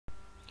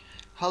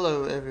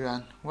Hello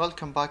everyone,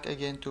 welcome back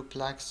again to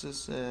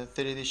PLAXIS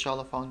 3D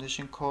Shallow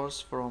Foundation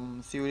course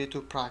from theory to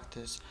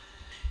practice.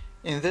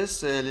 In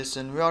this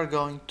lesson we are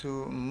going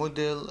to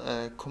model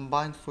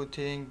combined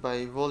footing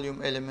by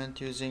volume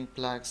element using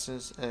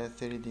PLAXIS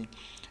 3D.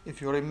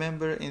 If you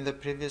remember, in the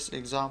previous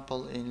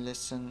example in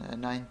lesson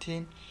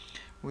 19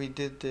 we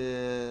did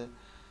the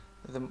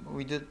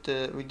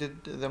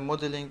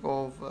modeling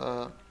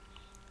of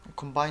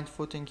combined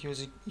footing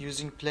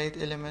using plate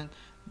element.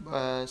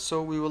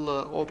 So we will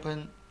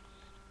open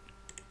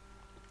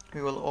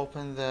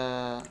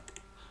the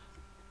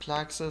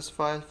PLAXIS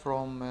file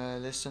from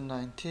lesson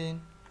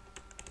 19,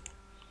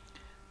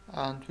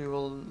 and we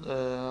will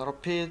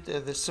repeat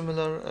the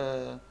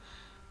similar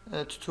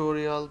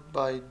tutorial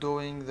by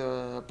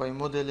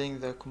modeling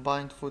the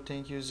combined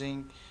footing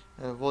using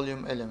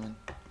volume element.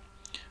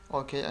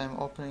 Okay, I'm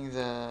opening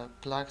the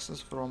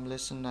PLAXIS from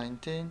lesson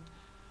 19,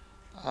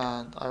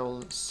 and I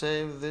will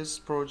save this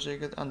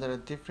project under a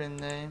different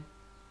name.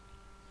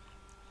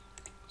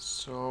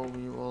 So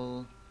we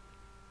will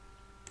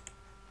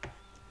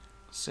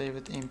save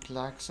it in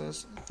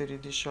PLAXIS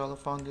 3D Shallow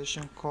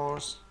Foundation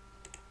course.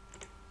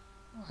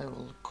 I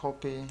will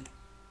copy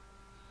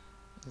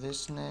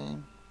this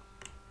name,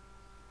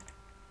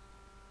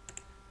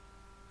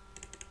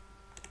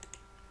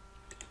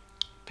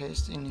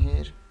 paste in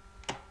here,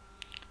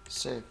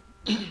 save.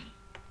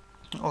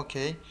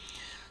 Okay,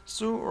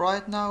 so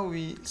right now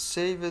we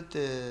save it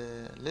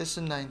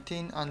lesson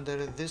 19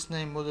 under this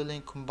name,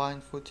 modeling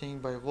combined footing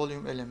by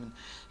volume element.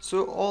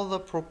 So all the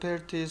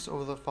properties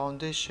of the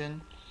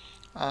foundation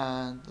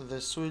and the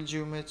soil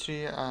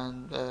geometry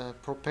and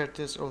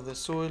properties of the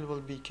soil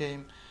will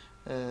become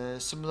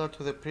similar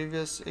to the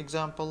previous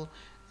example,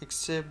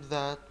 except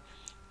that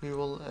we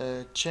will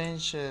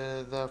change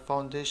the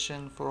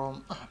foundation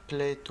from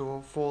plate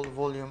to full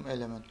volume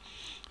element.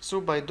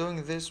 So by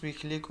doing this, we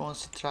click on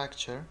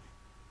structure,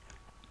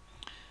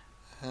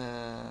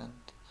 and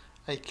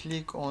I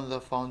click on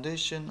the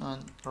foundation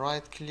and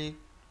right click.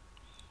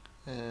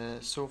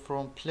 So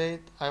from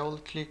plate I will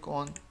click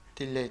on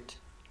delete.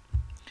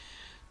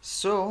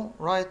 So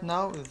right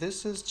now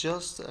this is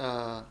just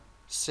a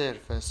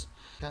surface.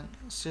 You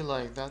can see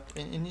like that.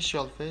 In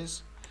initial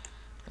phase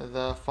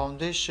the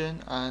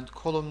foundation and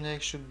column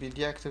neck should be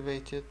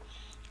deactivated,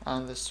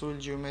 and the soil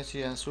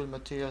geometry and soil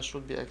material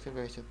should be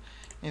activated.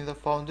 In the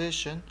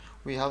foundation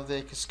we have the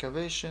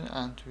excavation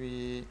and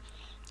we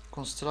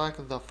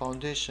construct the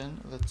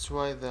foundation. That's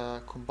why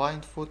the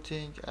combined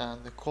footing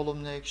and the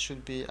column neck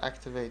should be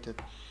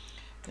activated.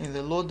 In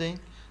the loading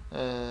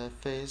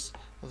phase,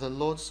 the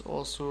loads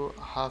also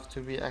have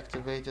to be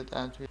activated,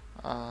 and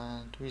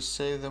we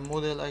save the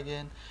model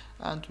again,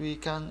 and we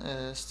can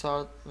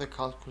start the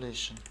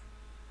calculation.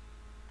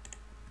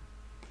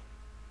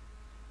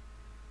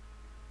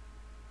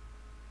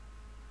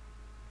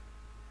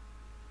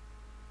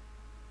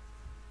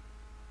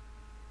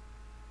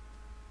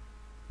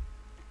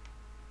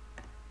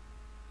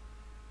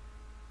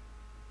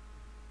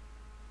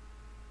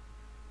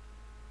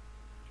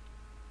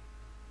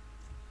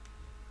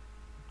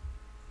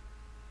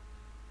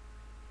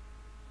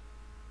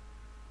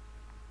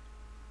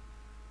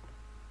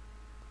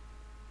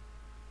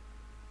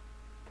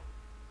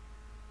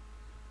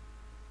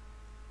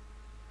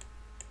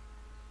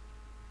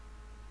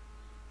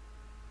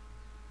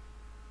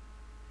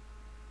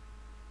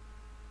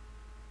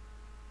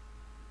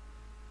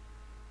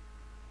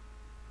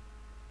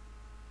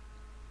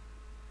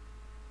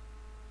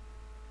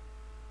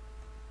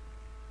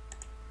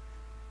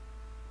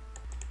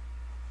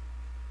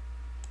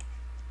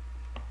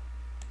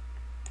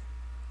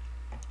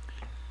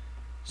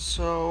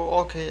 So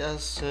okay,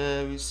 as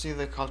we see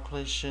the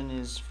calculation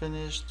is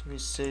finished, we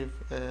save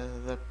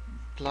the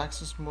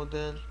PLAXIS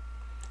model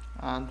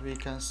and we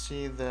can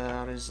see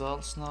the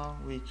results now.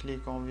 We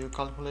click on view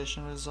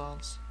calculation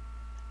results.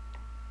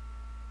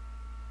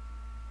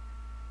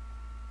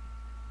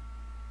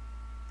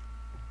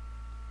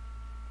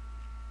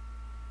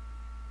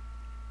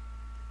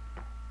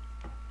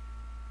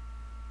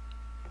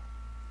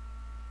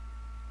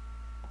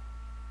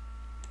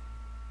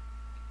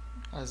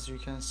 As you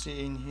can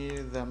see in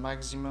here, the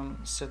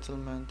maximum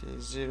settlement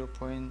is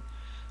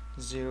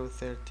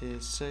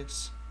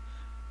 0.036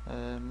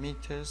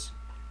 meters,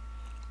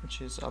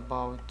 which is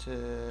about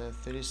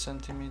 3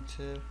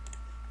 centimeter.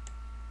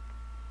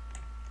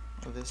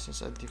 This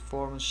is a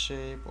deformed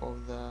shape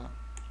of the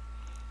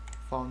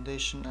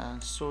foundation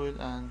and soil,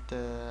 and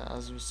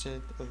as we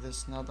said,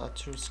 this is not a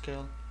true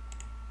scale,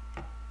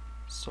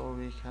 so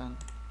we can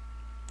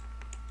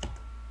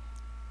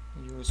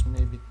use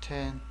maybe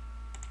 10.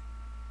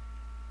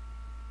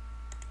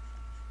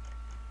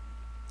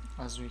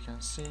 As we can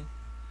see,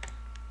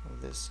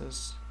 this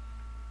is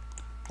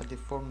a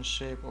deformed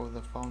shape of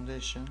the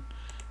foundation,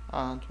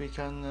 and we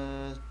can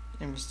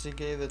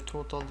investigate the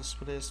total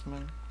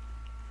displacement.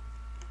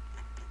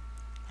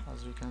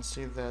 As we can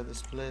see, the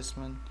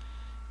displacement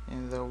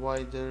in the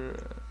wider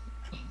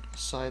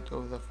side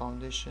of the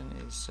foundation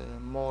is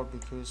more,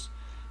 because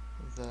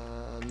the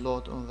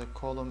load on the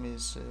column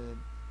is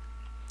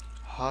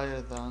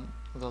higher than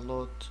the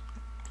load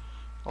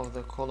of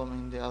the column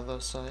in the other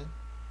side.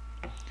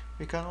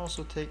 We can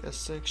also take a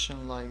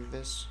section like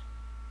this,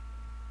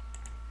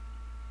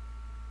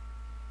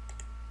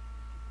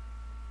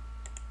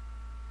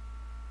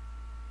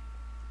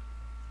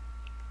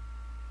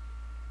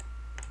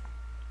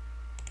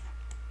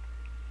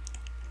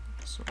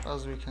 so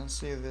as we can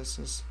see, this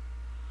is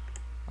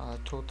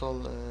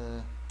total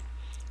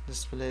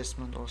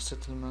displacement or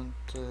settlement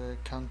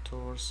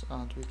contours,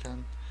 and we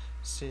can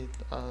see it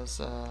as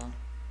a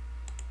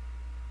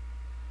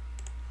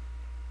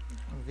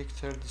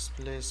vector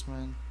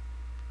displacement,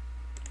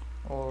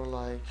 or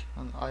like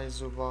an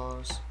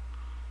isobars.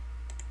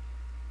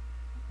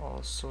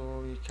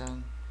 Also we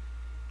can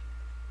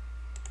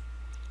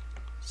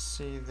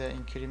see the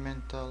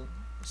incremental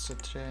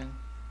strain.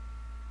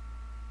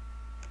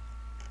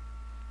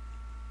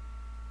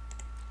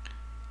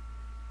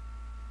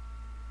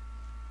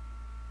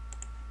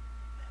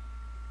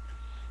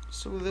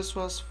 So this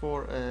was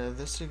for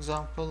this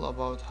example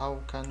about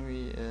how can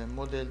we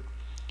model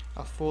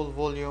a full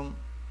volume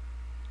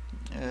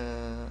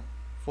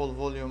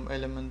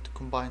element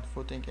combined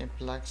footing in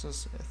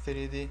PLAXIS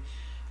 3D.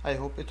 I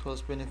hope it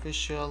was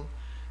beneficial,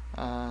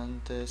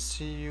 and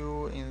see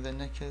you in the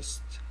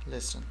next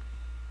lesson.